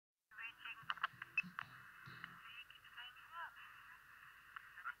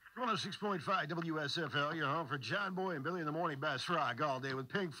106.5 WSFL, your home for John Boy and Billy in the Morning Best Rock all day with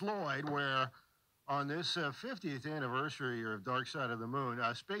Pink Floyd, where on this 50th anniversary of Dark Side of the Moon,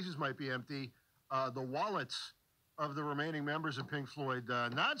 spaces might be empty. The wallets of the remaining members of Pink Floyd,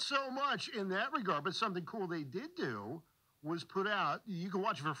 not so much in that regard, but something cool they did do was put out, you can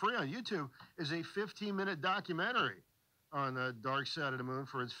watch it for free on YouTube, is a 15-minute documentary on the Dark Side of the Moon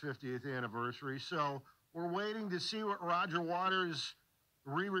for its 50th anniversary. So we're waiting to see what Roger Waters'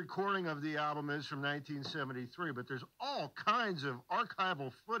 re-recording of the album is from 1973, but there's all kinds of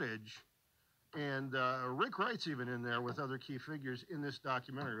archival footage, and Rick Wright's even in there with other key figures in this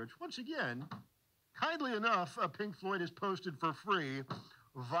documentary, which, once again, kindly enough, Pink Floyd has posted for free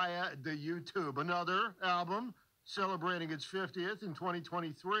via the YouTube. Another album celebrating its 50th in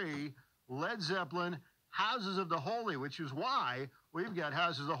 2023, Led Zeppelin, Houses of the Holy, which is why we've got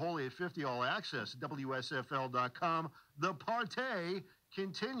Houses of the Holy at 50 All Access at WSFL.com. The party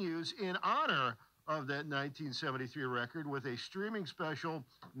continues in honor of that 1973 record with a streaming special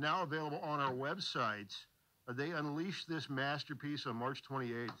now available on our website. They unleashed this masterpiece on March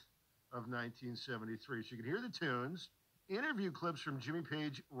 28th of 1973. So you can hear the tunes, interview clips from Jimmy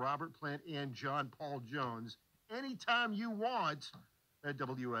Page, Robert Plant, and John Paul Jones anytime you want at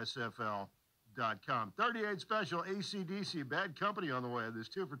WSFL.com. 38 special AC/DC, Bad Company on the way. There's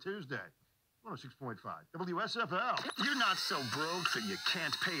 2 for Tuesday. 106.5 WSFL. You're not so broke that you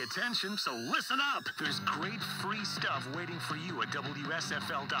can't pay attention, so listen up. There's great free stuff waiting for you at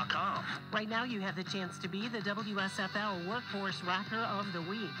WSFL.com. Right now, you have the chance to be the WSFL Workforce Rocker of the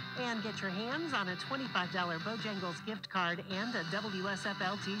Week and get your hands on a $25 Bojangles gift card and a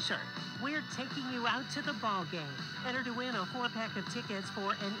WSFL t-shirt. We're taking you out to the ball game. Enter to win a 4-pack of tickets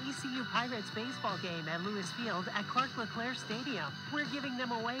for an ECU Pirates baseball game at Lewis Field at Clark LeClaire Stadium. We're giving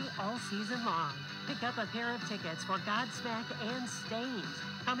them away all season long. Pick up a pair of tickets for Godsmack and Stains,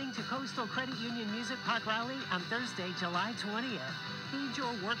 coming to Coastal Credit Union Music Park Rally on Thursday, July 20th. Feed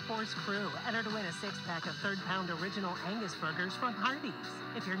your workforce crew. Enter to win a 6-pack of 3rd-pound original Angus burgers from Hardee's.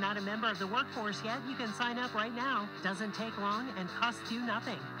 If you're not a member of the workforce yet, you can sign up right now. Doesn't take long and costs you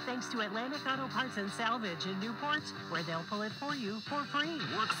nothing. Thanks to Atlantic Auto Parts and Salvage in Newport, where they'll pull it for you for free.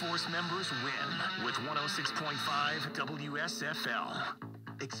 Workforce members win with 106.5 WSFL.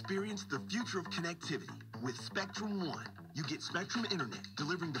 Experience the future of connectivity with Spectrum One. You get Spectrum Internet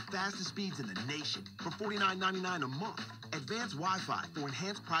delivering the fastest speeds in the nation for $49.99 a month. Advanced Wi-Fi for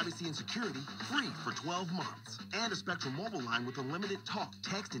enhanced privacy and security, free for 12 months. And a Spectrum mobile line with unlimited talk,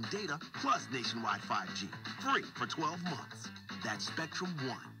 text, and data, plus nationwide 5G, free for 12 months. That's Spectrum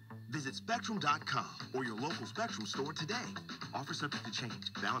One. Visit Spectrum.com or your local Spectrum store today. Offer subject to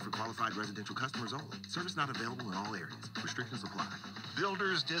change. Valid for qualified residential customers only. Service not available in all areas. Restrictions apply.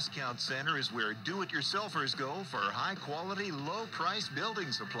 Builders Discount Center is where do-it-yourselfers go for high-quality, low-price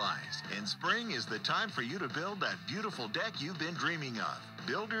building supplies. And spring is the time for you to build that beautiful deck you've been dreaming of.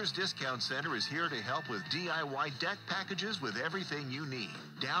 Builders Discount Center is here to help with DIY deck packages with everything you need,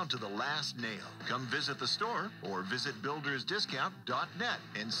 down to the last nail. Come visit the store or visit buildersdiscount.net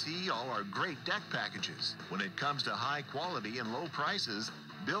and see all our great deck packages. When it comes to high quality and low prices,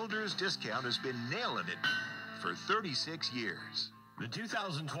 Builders Discount has been nailing it for 36 years. The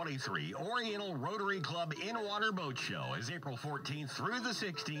 2023 Oriental Rotary Club In-Water Boat Show is April 14th through the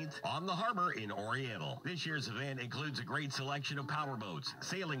 16th on the harbor in Oriental. This year's event includes a great selection of powerboats,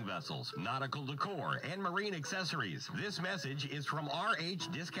 sailing vessels, nautical decor, and marine accessories. This message is from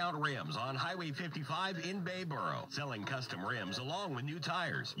RH Discount Rims on Highway 55 in Bayboro, selling custom rims along with new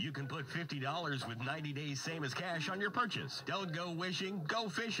tires. You can put $50 with 90 days same as cash on your purchase. Don't go wishing, go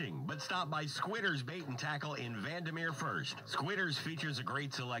fishing, but stop by Squidder's Bait and Tackle in Vandermeer first. Squidder's features a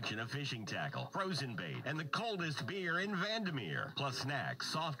great selection of fishing tackle, frozen bait, and the coldest beer in Vandermeer, plus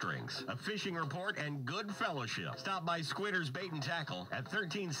snacks, soft drinks, a fishing report, and good fellowship. Stop by Squidder's Bait and Tackle at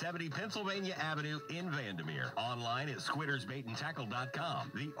 1370 Pennsylvania Avenue in Vandermeer. Online at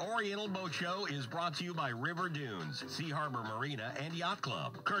squiddersbaitandtackle.com. The Oriental Boat Show is brought to you by River Dunes, Sea Harbor Marina, and Yacht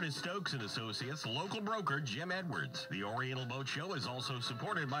Club. Curtis Stokes and Associates, local broker Jim Edwards. The Oriental Boat Show is also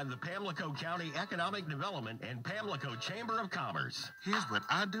supported by the Pamlico County Economic Development and Pamlico Chamber of Commerce. Here's what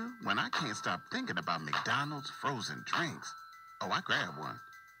I do when I can't stop thinking about McDonald's frozen drinks. Oh, I grab one.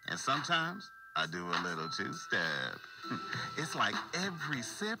 And sometimes I do a little two-step. It's like every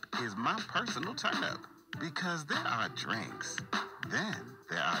sip is my personal turn-up. Because there are drinks. Then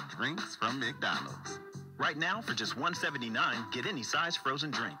there are drinks from McDonald's. Right now, for just $1.79, get any size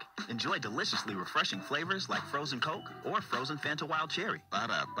frozen drink. Enjoy deliciously refreshing flavors like frozen Coke or frozen Fanta Wild Cherry.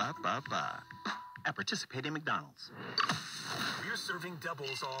 Ba-da-ba-ba-ba. at participating McDonald's. We're serving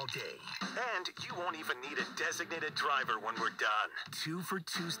doubles all day. And you won't even need a designated driver when we're done. 2 for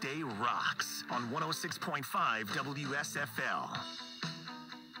Tuesday rocks on 106.5 WSFL.